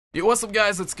Yo, what's up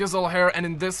guys, it's Gizzle here, and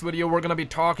in this video we're gonna be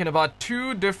talking about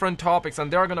two different topics, and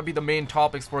they're gonna be the main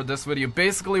topics for this video.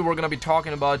 Basically, we're gonna be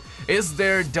talking about, is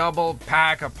there double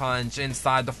pack-a-punch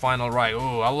inside the Final Reich?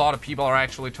 Ooh, a lot of people are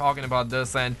actually talking about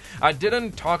this, and I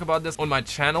didn't talk about this on my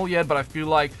channel yet, but I feel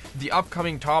like the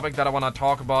upcoming topic that I wanna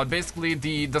talk about, basically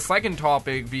the second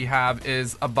topic we have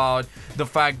is about the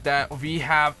fact that we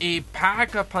have a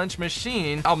pack-a-punch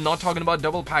machine. I'm not talking about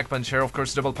double pack-punch here, of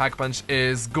course double pack-punch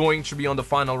is going to be on the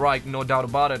Final Reich, no doubt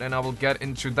about it, and I will get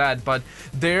into that, but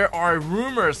there are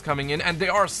rumors coming in, and they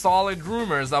are solid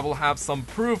rumors. I will have some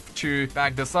proof to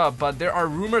back this up, but there are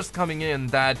rumors coming in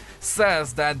that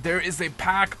says that there is a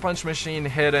pack punch machine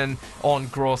hidden on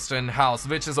Groesten Haus,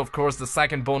 which is of course the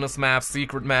second bonus map,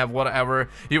 secret map, whatever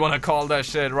you want to call that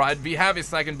shit, right? We have a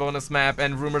second bonus map,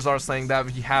 and rumors are saying that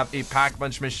we have a pack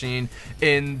punch machine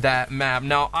in that map.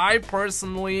 Now I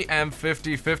personally am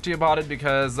 50-50 about it,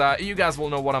 because you guys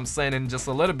will know what I'm saying in just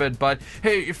a little bit, but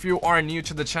hey, if you are new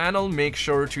to the channel, make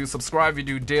sure to subscribe. We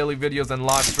do daily videos and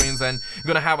live streams, and I'm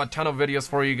gonna have a ton of videos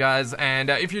for you guys, and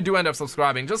if you do end up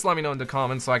subscribing, just let me know in the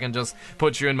comments so I can just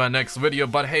put you in my next video.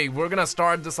 But hey, we're gonna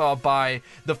start this off by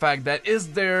the fact that, is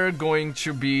there going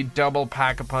to be double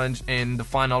pack-a-punch in the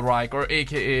Final Reich, or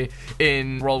aka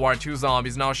in WW2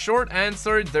 Zombies? Now short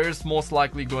answer, there's most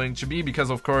likely going to be, because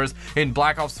of course in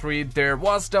Black Ops 3 there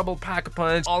was double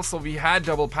pack-a-punch. Also we had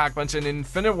double pack-a-punch in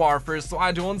Infinite Warfare, so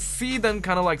I don't see them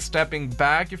kind of like stepping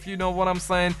back, if you know what I'm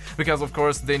saying, because of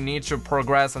course they need to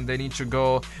progress and they need to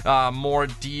go more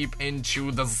deep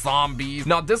into the zombies.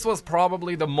 Now this was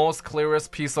probably the most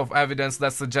clearest piece of evidence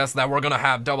that suggests that we're gonna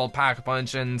have double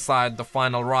pack-a-punch inside the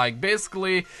Final Reich.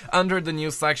 Basically, under the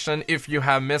news section, if you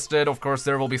have missed it, of course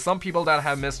there will be some people that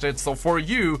have missed it, so for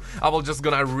you I will just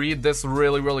gonna read this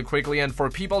really quickly, and for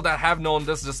people that have known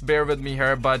this, just bear with me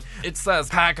here. But it says,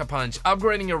 pack-a-punch,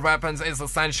 upgrading your weapons is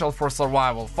essential for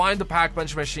survival. Find the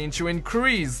pack-punch machine to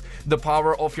increase the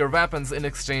power of your weapons in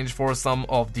exchange for some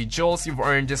of the jewels you've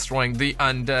earned destroying the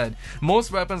undead.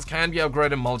 Most weapons can be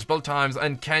upgraded multiple times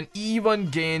and can even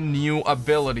gain new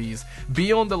abilities.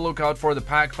 Be on the lookout for the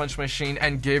pack-punch machine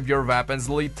and give your weapons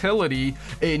lethality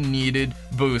a needed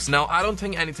boost. Now I don't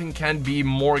think anything can be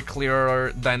more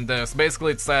clearer than this.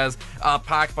 Basically it says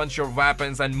pack-punch your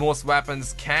weapons, and most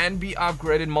weapons can be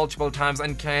upgraded multiple times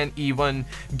and can even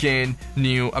gain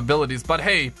new abilities. But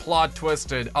hey, plot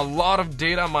twisted, a lot of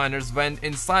data miners went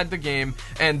inside the game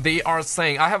and they are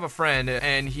saying, I have a friend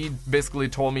and he basically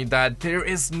told me that there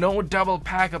is no double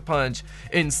pack-a-punch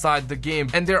inside the game,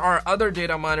 and there are other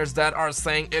data miners that are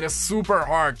saying it is super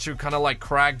hard to kind of like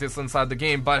crack this inside the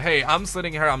game. But hey, I'm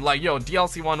sitting here, I'm like, yo,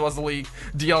 DLC 1 was leaked,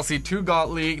 DLC 2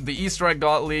 got leaked, the Easter egg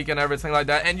got leaked and everything like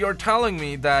that, and you're telling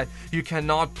me that you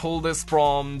cannot pull this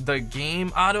from the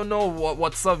game? I don't know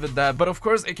what's up with that, but of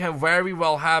course it can very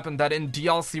well happen that in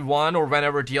DLC 1, or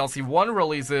whenever DLC 1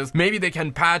 releases, maybe they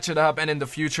can patch it up and in the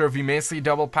future we may see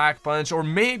double pack-punch, or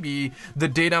maybe the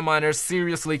data miners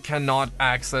seriously cannot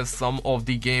access some of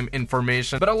the game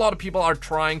information. But a lot of people are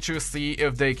trying to see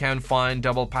if they can find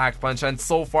double pack-punch, and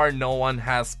so far no one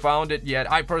has found it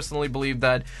yet. I personally believe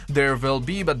that there will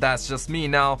be, but that's just me.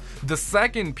 Now the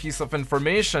second piece of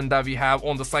information that we have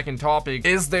on the second topic,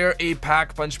 is there a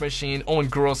pack-punch machine on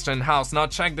Groesten Haus? Now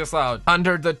check this out.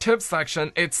 Under the tip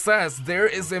section it says there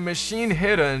is a machine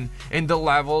hidden in the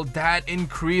level that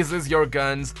increases your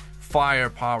gun's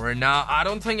firepower. Now I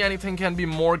don't think anything can be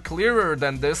more clearer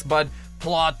than this, but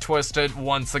plot twisted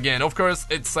once again. Of course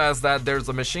it says that there's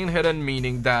a machine hidden,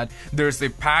 meaning that there's a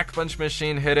pack punch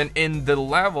machine hidden in the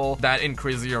level that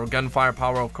increases your gun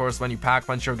firepower. Of course when you pack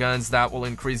punch your guns, that will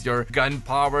increase your gun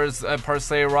powers per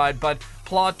se, right? But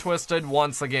plot twisted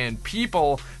once again.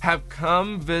 People have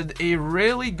come with a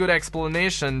really good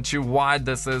explanation to why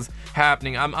this is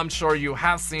happening. I'm sure you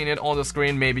have seen it on the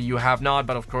screen, maybe you have not,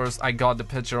 but of course I got the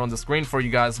picture on the screen for you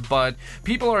guys. But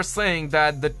people are saying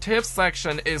that the tip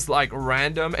section is like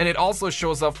random, and it also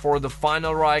shows up for the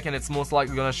Final Reich, and it's most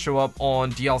likely gonna show up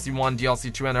on DLC 1,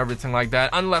 DLC 2 and everything like that,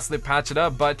 unless they patch it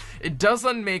up. But it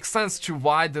doesn't make sense to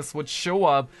why this would show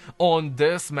up on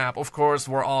this map. Of course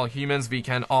we're all humans, we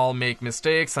can all make mistakes,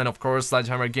 and of course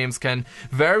Sledgehammer Games can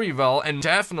very well and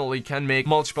definitely can make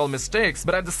multiple mistakes,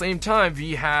 but at the same time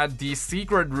we had the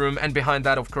secret room, and behind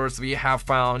that of course we have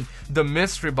found the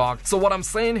mystery box. So what I'm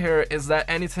saying here is that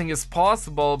anything is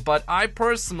possible, but I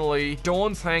personally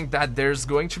don't think that there's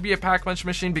going to be a pack punch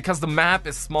machine, because the map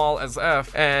is small as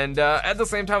F, and at the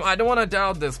same time I don't want to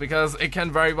doubt this, because it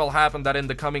can very well happen that in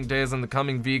the coming days, in the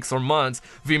coming weeks or months,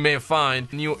 we may find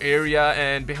a new area,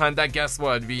 and behind that, guess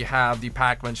what, we have the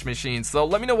pack punch machine. So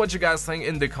let me know what you guys think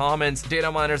in the comments. Data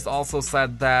miners also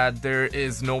said that there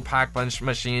is no pack punch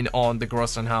machine on the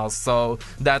Groesten Haus, so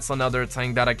that's another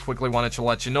thing that I quickly wanted to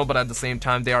let you know. But at the same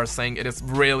time, they are saying it is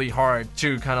really hard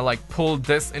to kind of like pull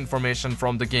this information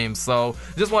from the game. So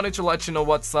just wanted to let you know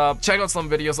what's up. Check out some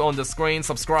videos on the screen,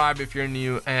 subscribe if you're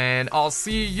new, and I'll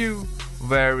see you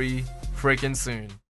very freaking soon.